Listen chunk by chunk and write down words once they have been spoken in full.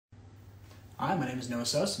Hi, my name is Noah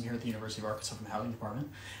Sos. I'm here at the University of Arkansas from the Housing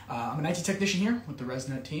Department. I'm an IT technician here with the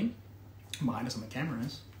ResNet team. Behind us on the camera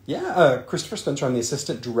is... Yeah, Christopher Spencer. I'm the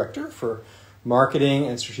Assistant Director for Marketing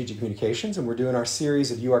and Strategic Communications, and we're doing our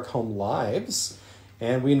series of UARKHome Lives.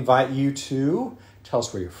 And we invite you to tell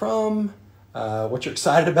us where you're from, what you're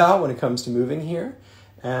excited about when it comes to moving here,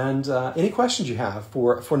 and any questions you have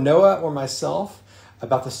for Noah or myself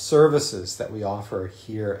about the services that we offer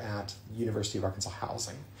here at University of Arkansas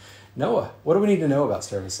Housing. Noah, what do we need to know about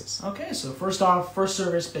services? Okay, so first off, first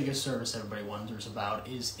service, biggest service everybody wonders about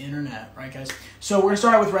is internet, right guys? So we're going to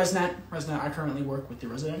start out with ResNet. ResNet, I currently work with the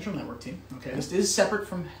residential network team. Okay, this is separate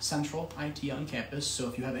from central IT on campus, so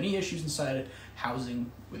if you have any issues inside housing,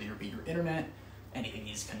 whether it be your internet, anything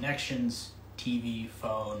needs connections, TV,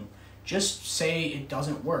 phone, just say it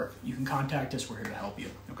doesn't work. You can contact us, we're here to help you,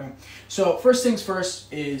 okay? So first things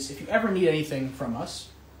first is if you ever need anything from us,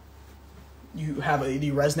 you have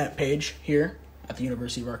the ResNet page here at the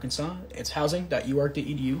University of Arkansas. It's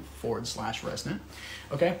housing.uark.edu/ResNet.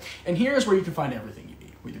 Okay, and here's where you can find everything you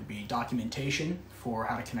need, whether it be documentation for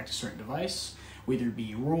how to connect a certain device, whether it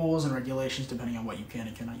be rules and regulations depending on what you can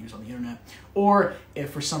and cannot use on the internet, or if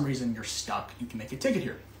for some reason you're stuck, you can make a ticket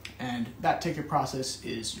here. And that ticket process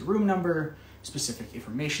is your room number, specific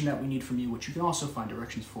information that we need from you, which you can also find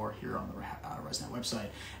directions for here on the ResNet website,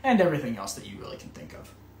 and everything else that you really can think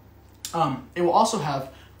of. It will also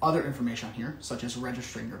have other information on here, such as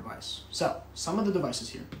registering your device. So, some of the devices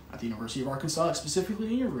here at the University of Arkansas, specifically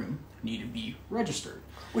in your room, need to be registered.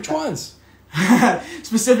 Which ones?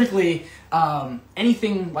 Specifically,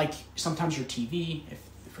 anything like sometimes your TV, if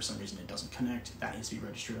for some reason it doesn't connect, that needs to be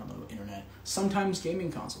registered on the internet. Sometimes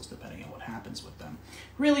gaming consoles, depending on what happens with them.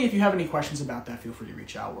 Really, if you have any questions about that, feel free to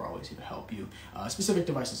reach out. We're always here to help you. Specific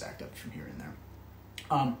devices act up from here and there.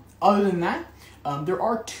 Other than that, there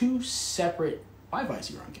are two separate Wi-Fis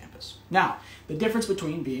here on campus. Now, the difference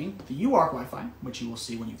between being the UARK Wi-Fi, which you will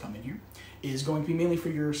see when you come in here, is going to be mainly for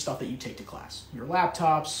your stuff that you take to class. Your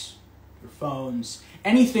laptops, your phones,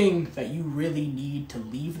 anything that you really need to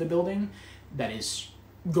leave the building that is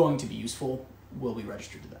going to be useful will be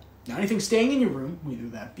registered to that. Now, anything staying in your room, whether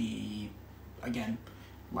that be, again,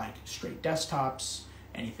 like straight desktops,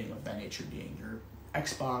 anything of that nature being your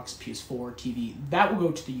Xbox, PS4, TV, that will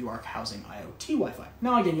go to the UARK Housing IoT Wi-Fi.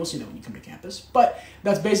 Now, again, you'll see that when you come to campus, but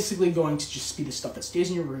that's basically going to just be the stuff that stays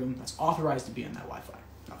in your room that's authorized to be on that Wi-Fi.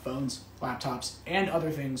 Now, phones, laptops, and other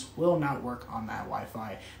things will not work on that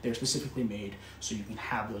Wi-Fi. They're specifically made so you can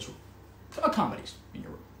have those accommodations in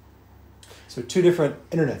your room. So two different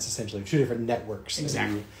internets, essentially, two different networks.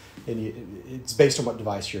 Exactly. And it's based on what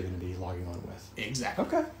device you're going to be logging on with. Exactly.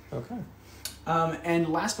 Okay. And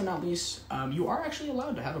last but not least, you are actually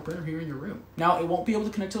allowed to have a printer here in your room. Now, it won't be able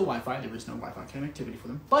to connect to the Wi-Fi. There is no Wi-Fi connectivity for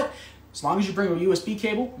them. But as long as you bring a USB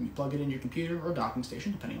cable and you plug it in your computer or docking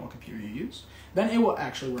station, depending on what computer you use, then it will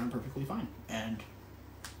actually run perfectly fine. And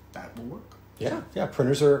that will work. Yeah.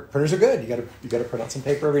 Printers are good. You got to print out some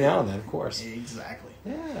paper every now and then, of course. Exactly.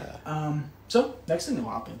 Yeah. So next thing we'll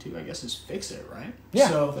hop into, I guess, is Fix It, right? Yeah.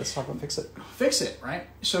 So let's talk about Fix It. Fix It, right?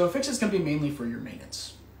 So Fix It's going to be mainly for your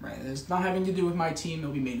maintenance. Right, it's not having to do with my team.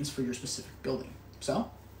 It'll be maintenance for your specific building. So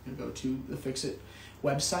you'll go to the Fix It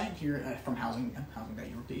website here from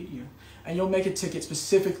housing.uark.edu, and you'll make a ticket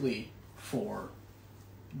specifically for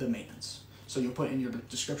the maintenance. So you'll put in your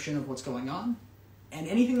description of what's going on, and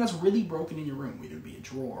anything that's really broken in your room, whether it be a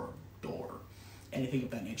drawer, door, anything of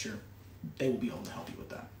that nature, they will be able to help you with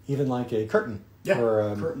that. Even like a curtain. Yeah,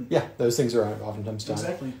 or, curtain. Yeah, those things are oftentimes done.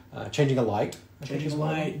 Exactly. Changing a light. Changing a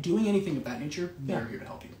light, doing anything of that nature, they're here to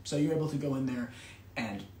help you. So you're able to go in there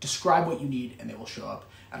and describe what you need, and they will show up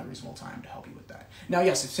at a reasonable time to help you with that. Now,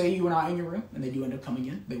 yes, if say you are not in your room and they do end up coming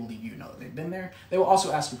in, they will leave you know that they've been there. They will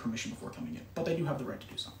also ask you permission before coming in, but they do have the right to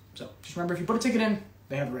do so. So just remember, if you put a ticket in,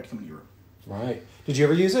 they have the right to come in your room. Right. Did you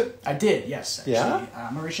ever use it? I did, yes, actually. Yeah?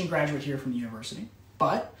 I'm a recent graduate here from the university,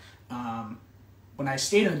 but when I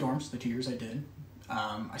stayed in the dorms, the 2 years I did,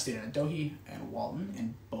 I stayed in Adohi and Walton,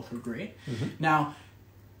 and both were great. Mm-hmm. Now,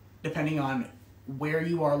 depending on where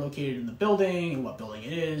you are located in the building and what building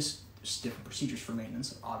it is, there's different procedures for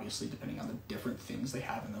maintenance, obviously, depending on the different things they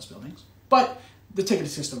have in those buildings. But the ticket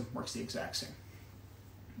system works the exact same.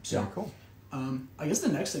 So, yeah, cool. I guess the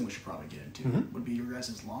next thing we should probably get into would be your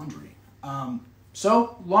guys' laundry.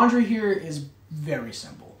 So, laundry here is very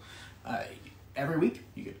simple. Every week,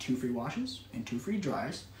 you get 2 free washes and 2 free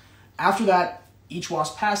dries. After that, each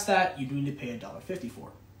wash past that, you do need to pay $1.50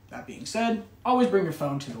 for. That being said, always bring your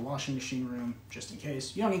phone to the washing machine room, just in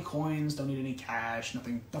case. You don't need coins, don't need any cash,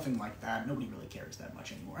 nothing like that. Nobody really cares that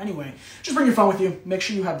much anymore. Anyway, just bring your phone with you. Make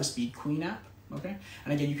sure you have the Speed Queen app, okay?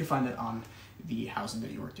 And again, you can find that on the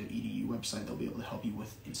housing.uark.edu website. They'll be able to help you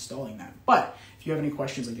with installing that. But if you have any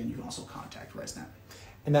questions, again, you can also contact ResNet.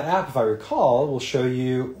 And that app, if I recall, will show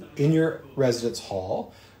you in your residence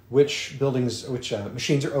hall which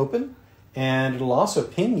machines are open, and it'll also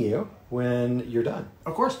ping you when you're done.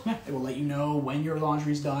 Of course, yeah. It will let you know when your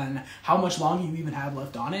laundry's done, how much longer you even have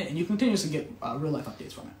left on it, and you continuously get real-life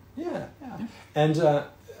updates from it. Yeah. And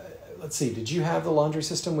let's see, did you have the laundry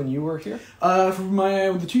system when you were here? For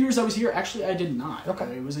the 2 years I was here, actually, I did not.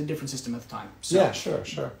 Okay. It was a different system at the time. So yeah,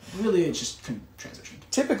 sure. Really, it just transitioned.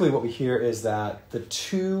 Typically what we hear is that the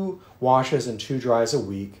 2 washes and 2 dries a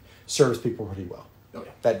week serves people pretty well. Oh,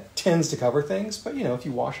 yeah. That tends to cover things, but if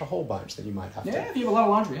you wash a whole bunch, then you might have to. Yeah, if you have a lot of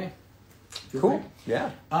laundry, hey. Cool. Free.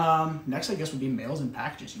 Yeah. Next, I guess, would be mails and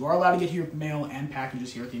packages. You are allowed to get your mail and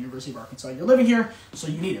packages here at the University of Arkansas. You're living here, so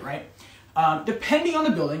you need it, right? Depending on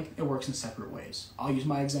the building, it works in separate ways. I'll use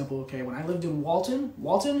my example. Okay, when I lived in Walton,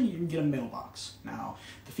 you can get a mailbox. Now,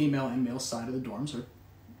 the female and male side of the dorms are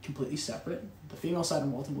completely separate. The female side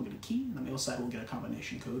in Walton will get a key, and the male side will get a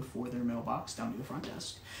combination code for their mailbox down to the front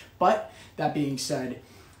desk. But that being said,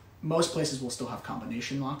 most places will still have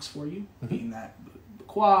combination locks for you, meaning that the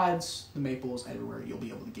quads, the maples, everywhere, you'll be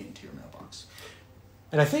able to get into your mailbox.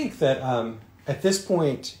 And I think that at this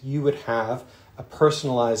point, you would have a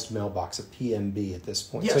personalized mailbox, a PMB at this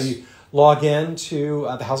point. Yes. So you log in to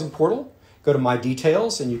the housing portal, go to My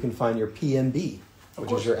Details, and you can find your PMB,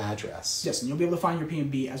 which is your address. Yes, and you'll be able to find your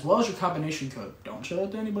PMB as well as your combination code. Don't show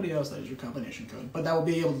it to anybody else, that is your combination code. But that will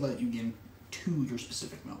be able to let you get to your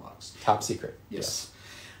specific mailbox. Top secret. Yes.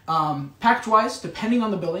 Package-wise, depending on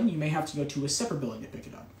the building, you may have to go to a separate building to pick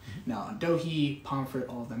it up. Now, Dohe, Pomfret,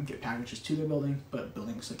 all of them get packages to their building, but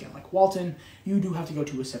buildings, again, like Walton, you do have to go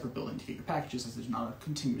to a separate building to get your packages, as there's not a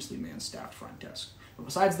continuously man-staffed front desk. But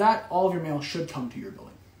besides that, all of your mail should come to your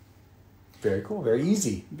building. Very cool. Very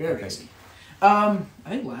easy. Very easy. I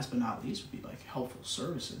think last but not least would be like helpful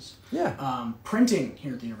services. Yeah. Printing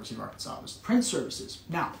here at the University of Arkansas is print services.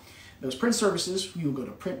 Now, those print services, you'll go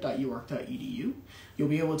to print.uark.edu. You'll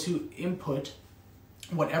be able to input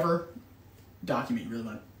whatever document you really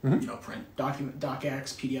want to print, document,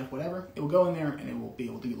 docx, PDF, whatever. It will go in there and it will be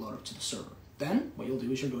able to get loaded to the server. Then what you'll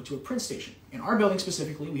do is you'll go to a print station. In our building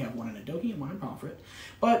specifically, we have one in Dohe and one in Pomfret,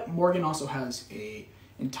 but Morgan also has a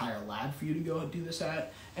entire lab for you to go do this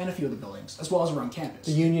at, and a few other buildings, as well as around campus.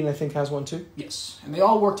 The Union, I think, has one too? Yes, and they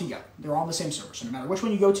all work together. They're all on the same server, so no matter which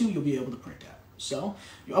one you go to, you'll be able to print at. So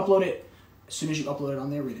you upload it. As soon as you upload it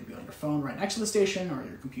on there, either be on your phone right next to the station or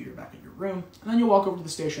your computer back in your room, and then you'll walk over to the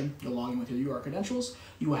station, you'll log in with your UR credentials,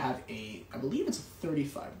 you will have I believe it's a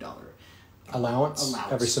 $35 allowance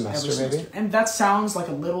every semester, maybe? And that sounds like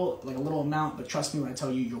a little amount, but trust me when I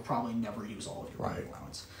tell you, you'll probably never use all of your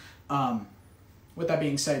allowance. With that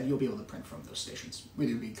being said, you'll be able to print from those stations,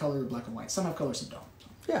 whether it be color, black and white. Some have color, some don't.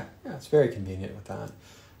 Yeah, it's very convenient with that.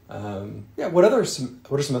 What are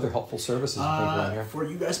some other helpful services you think around here? For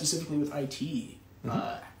you guys specifically with IT,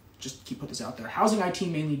 just keep put this out there. Housing IT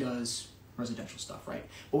mainly does residential stuff, right?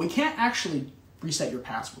 But we can't actually reset your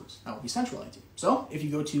passwords. That will be central IT. So if you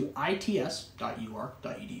go to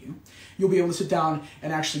its.uark.edu, you'll be able to sit down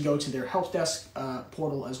and actually go to their help desk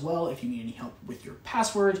portal as well if you need any help with your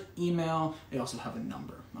password, email. They also have a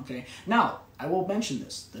number, okay? Now, I will mention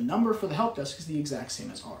this. The number for the help desk is the exact same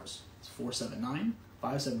as ours. It's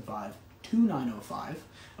 479-575-2905,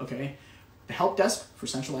 okay? The help desk for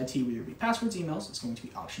central IT, whether it be passwords, emails, is going to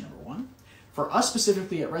be option number 1. For us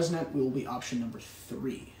specifically at ResNet, we will be option number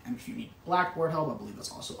 3. And if you need Blackboard help, I believe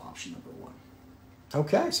that's also option number 1.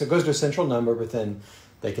 Okay, so it goes to a central number, but then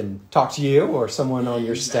they can talk to you or someone on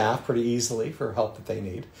your staff pretty easily for help that they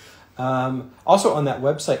need. Also on that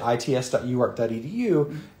website,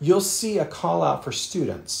 its.uark.edu, you'll see a call out for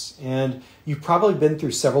students. And you've probably been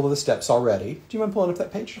through several of the steps already. Do you mind pulling up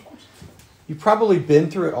that page? Of course. You've probably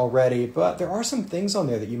been through it already, but there are some things on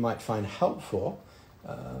there that you might find helpful.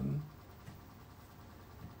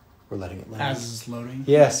 We're letting it load. As it's loading?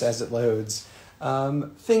 Yes, as it loads.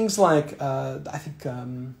 Things like, let's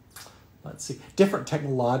see, different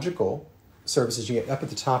technological services you get. Up at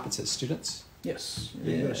the top, it says students. Yes.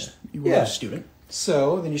 You are a student.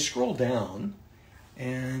 So then you scroll down,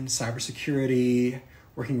 and cybersecurity,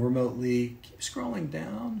 working remotely, keep scrolling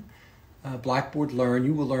down. Blackboard Learn,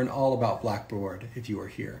 you will learn all about Blackboard if you are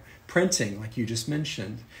here. Printing, like you just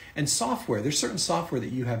mentioned. And software, there's certain software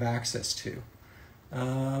that you have access to.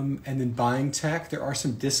 And then buying tech, there are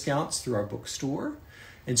some discounts through our bookstore.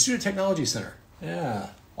 And Student Technology Center,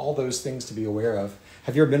 all those things to be aware of.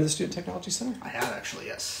 Have you ever been to the Student Technology Center? I have actually,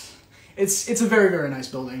 yes. It's a very, very nice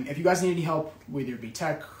building. If you guys need any help, whether it be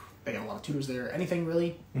tech, They got a lot of tutors there. Anything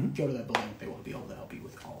really, go to that building. They will be able to help you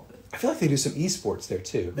with all of it. I feel like they do some esports there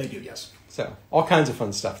too. They do, yes. So all kinds of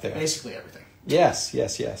fun stuff there. Basically everything. Yes.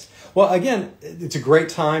 Well, again, it's a great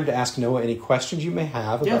time to ask Noah any questions you may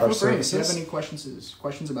have about our services. If you have any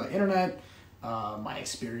questions about internet, my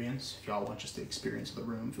experience, if y'all want just the experience of the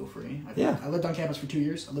room, feel free. I lived on campus for 2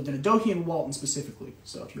 years. I lived in Adobe and Walton specifically.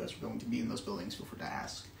 So if you guys are going to be in those buildings, feel free to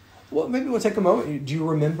ask. Well, maybe we'll take a moment. Do you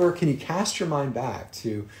remember, can you cast your mind back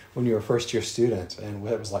to when you were a first-year student and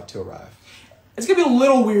what it was like to arrive? It's going to be a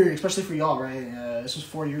little weird, especially for y'all, right? This was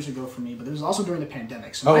 4 years ago for me, but it was also during the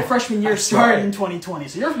pandemic. So my freshman year started in 2020.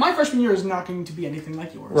 So my freshman year is not going to be anything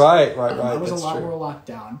like yours. Right. It was a lot more locked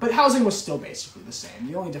down. But housing was still basically the same.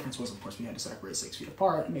 The only difference was, of course, we had to separate 6 feet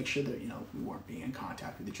apart and make sure that, we weren't being in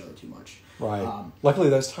contact with each other too much. Right. Luckily,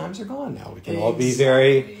 those times are gone now. We can all be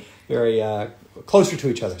very, very closer to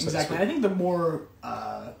each other. So exactly. I think the more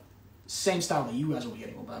same style that you guys will be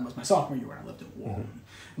getting, that was my sophomore year when I lived in Walton.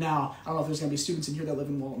 Now, I don't know if there's going to be students in here that live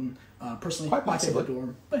in Walton. Personally, my favorite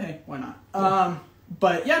dorm, but hey, why not?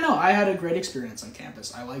 But yeah, no, I had a great experience on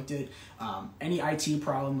campus. I liked it. Any IT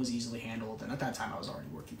problem was easily handled, and at that time I was already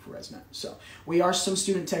working for ResNet. So we are some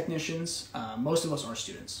student technicians. Most of us are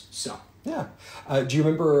students. So yeah. Do you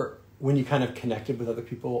remember when you kind of connected with other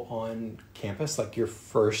people on campus, like your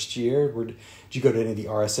first year? Did you go to any of the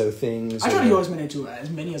RSO things? I tried to go as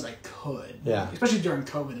many as I could. Yeah. Especially during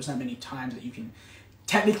COVID, there's not many times that you can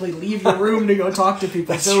technically leave your room to go talk to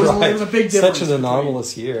people. That's so right. It was a big difference. Such an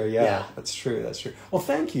anomalous year. Yeah, that's true. Well,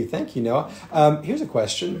 thank you, Noah. Here's a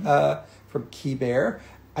question from Key Bear.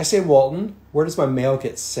 I say Walton. Where does my mail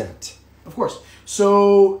get sent? Of course.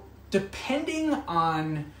 So depending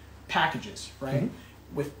on packages, right?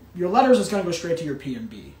 With your letters, it's going to go straight to your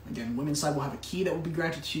PMB. Again, women's side will have a key that will be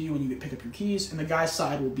granted to you when you pick up your keys, and the guy's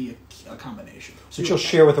side will be a combination. So you'll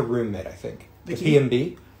share with a roommate, I think. The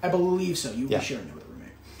PMB? I believe so. You'll be sharing it with a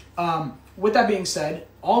roommate. With that being said,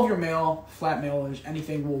 all of your mail, flat mail,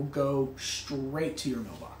 anything will go straight to your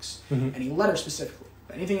mailbox. Any letters specifically.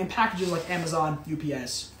 Anything in packages like Amazon,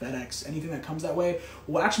 UPS, FedEx, anything that comes that way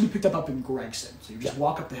will actually be picked up in Gregson. So you just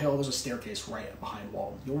walk up the hill, there's a staircase right behind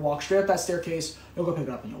Walton. You'll walk straight up that staircase, you'll go pick it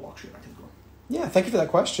up, and you'll walk straight back to the door. Yeah, thank you for that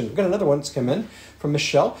question. We've got another one that's come in from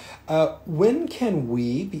Michelle. When can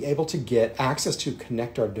we be able to get access to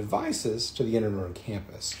connect our devices to the internet on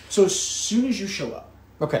campus? So as soon as you show up.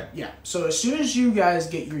 Okay. Yeah. So as soon as you guys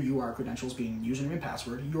get your UARK credentials, being username and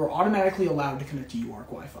password, you're automatically allowed to connect to UARK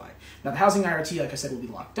Wi-Fi. Now, the housing IRT, like I said, will be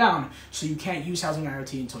locked down, so you can't use housing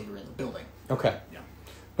IRT until you're in the building. Okay. Yeah.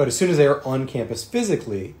 But as soon as they are on campus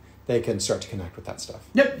physically, they can start to connect with that stuff.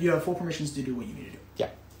 Yep. You have full permissions to do what you need to do. Yeah.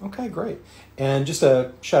 Okay, great. And just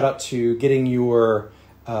a shout out to getting your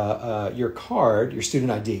card, your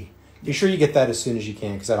student ID. Be sure you get that as soon as you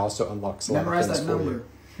can, because that also unlocks a lot of things for you.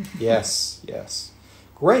 Yes.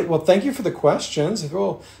 Great. Well, thank you for the questions.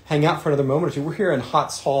 We'll hang out for another moment or two. We're here in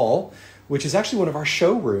Hotz Hall, which is actually one of our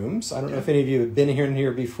showrooms. I don't know if any of you have been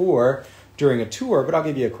here before during a tour, but I'll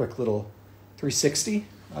give you a quick little 360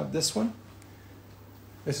 of this one.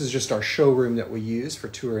 This is just our showroom that we use for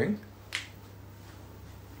touring.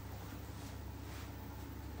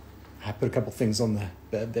 I put a couple things on the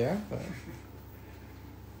bed there. But...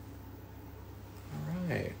 All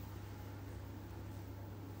right.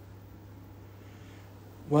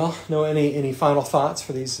 Well, any final thoughts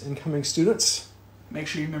for these incoming students? Make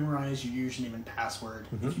sure you memorize your username and password.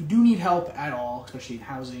 If you do need help at all, especially in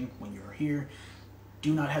housing when you're here,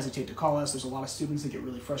 do not hesitate to call us. There's a lot of students that get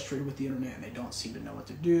really frustrated with the internet and they don't seem to know what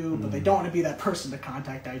to do, but they don't want to be that person to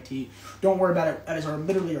contact IT. Don't worry about it. That is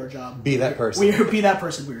literally our job. Be that person. Be that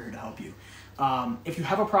person. We're here to help you. If you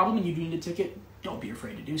have a problem and you do need a ticket, don't be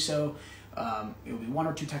afraid to do so. It will be 1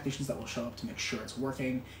 or 2 technicians that will show up to make sure it's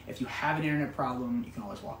working. If you have an internet problem, you can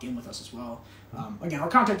always walk in with us as well. Again, our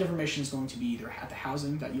contact information is going to be either at the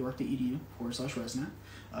housing.uark.edu/ResNet.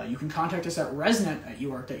 You can contact us at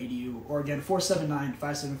ResNet@uark.edu, or again,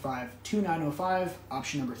 479-575-2905,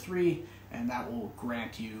 option number 3, and that will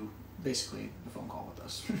grant you basically the phone call with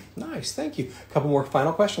us. Nice, thank you. A couple more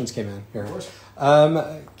final questions came in here. Of course.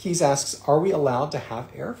 Keys asks, are we allowed to have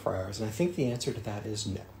air fryers? And I think the answer to that is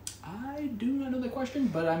no. I do not know the question,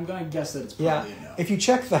 but I'm going to guess that it's probably a no. If you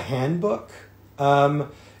check the handbook, if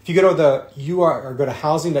you go to go to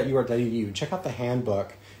housing.uark.edu and check out the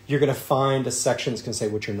handbook, you're going to find a section that's going to say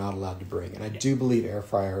what you're not allowed to bring. And I do believe air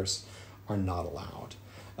fryers are not allowed.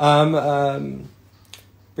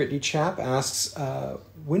 Brittany Chap asks,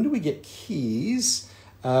 when do we get keys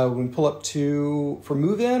when we pull up for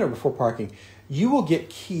move-in or before parking? You will get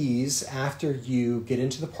keys after you get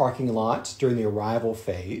into the parking lot during the arrival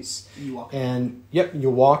phase. You walk and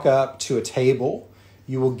you'll walk up to a table.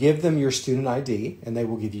 You will give them your student ID, and they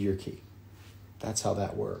will give you your key. That's how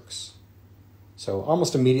that works. So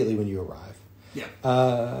almost immediately when you arrive. Yeah.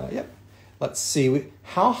 Yep. Let's see.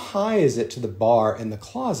 How high is it to the bar in the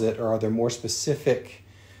closet, or are there more specific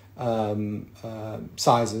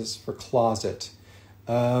sizes for closet?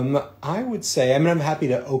 I would say, I'm happy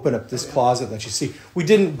to open up this closet and let you see. We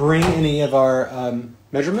didn't bring any of our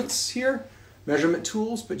measurements here, measurement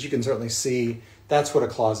tools, but you can certainly see that's what a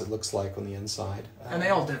closet looks like on the inside. And they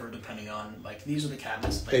all differ depending on, like, these are the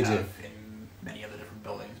cabinets that they have in many other different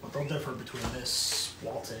buildings, but they'll differ between this,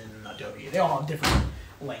 Walton, Adobe. They all have different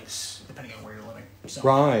lengths depending on where you're living. So.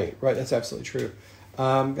 Right, that's absolutely true.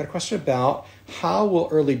 Got a question about how will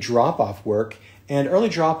early drop-off work? And early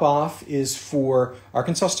drop-off is for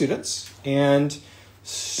Arkansas students and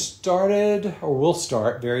started, or will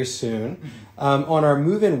start very soon. On our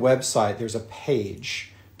move-in website, there's a page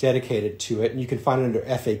dedicated to it, and you can find it under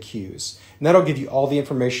FAQs. And that'll give you all the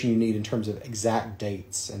information you need in terms of exact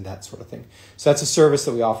dates and that sort of thing. So that's a service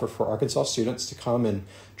that we offer for Arkansas students to come and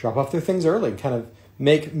drop off their things early and kind of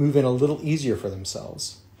make move-in a little easier for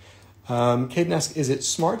themselves. Caden asks, is it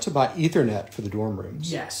smart to buy Ethernet for the dorm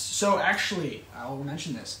rooms? Yes. So actually, I will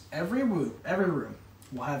mention this. Every room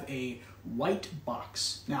will have a white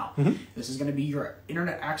box. Now, this is going to be your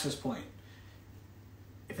internet access point.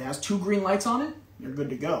 If it has 2 green lights on it, you're good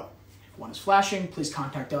to go. If one is flashing, please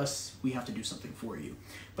contact us. We have to do something for you.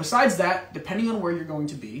 Besides that, depending on where you're going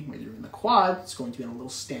to be, whether you're in the quad, it's going to be on a little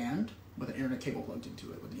stand with an internet cable plugged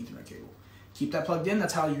into it, with an Ethernet cable. Keep that plugged in.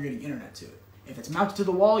 That's how you're getting internet to it. If it's mounted to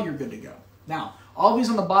the wall, you're good to go. Now, all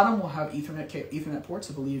these on the bottom will have Ethernet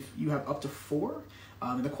ports. I believe you have up to 4.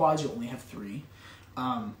 In the quads, you only have 3.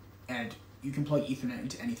 And you can plug Ethernet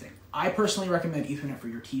into anything. I personally recommend Ethernet for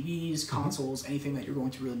your TVs, consoles, anything that you're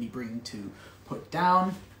going to really be bringing to put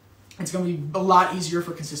down. It's going to be a lot easier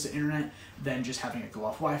for consistent internet than just having it go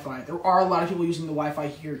off Wi-Fi. There are a lot of people using the Wi-Fi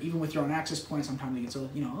here, even with your own access point. Sometimes it gets a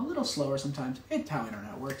little slower. Sometimes it's how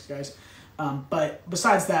internet works, guys. But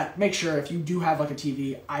besides that, make sure if you do have like a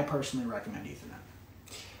TV, I personally recommend Ethernet.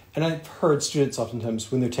 And I've heard students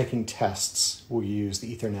oftentimes when they're taking tests will use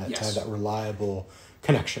the Ethernet to have that reliable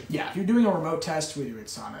connection. Yeah, if you're doing a remote test, whether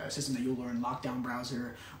it's on a system that you'll learn Lockdown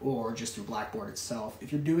browser or just through Blackboard itself,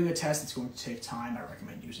 if you're doing a test that's going to take time, I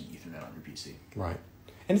recommend using Ethernet on your PC. Right.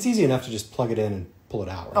 And it's easy enough to just plug it in and pull it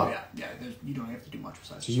out, right? Oh, yeah. You don't have to do much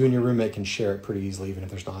besides. So you and your roommate can share it pretty easily, even if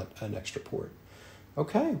there's not an extra port.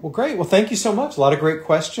 Okay, well, great. Well, thank you so much. A lot of great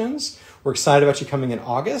questions. We're excited about you coming in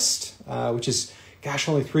August, which is, gosh,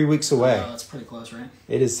 only 3 weeks away. That's pretty close, right?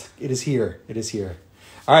 It is here. It is here.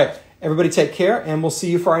 All right, everybody take care, and we'll see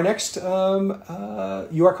you for our next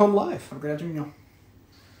UARKHome Live. Have a great afternoon, y'all.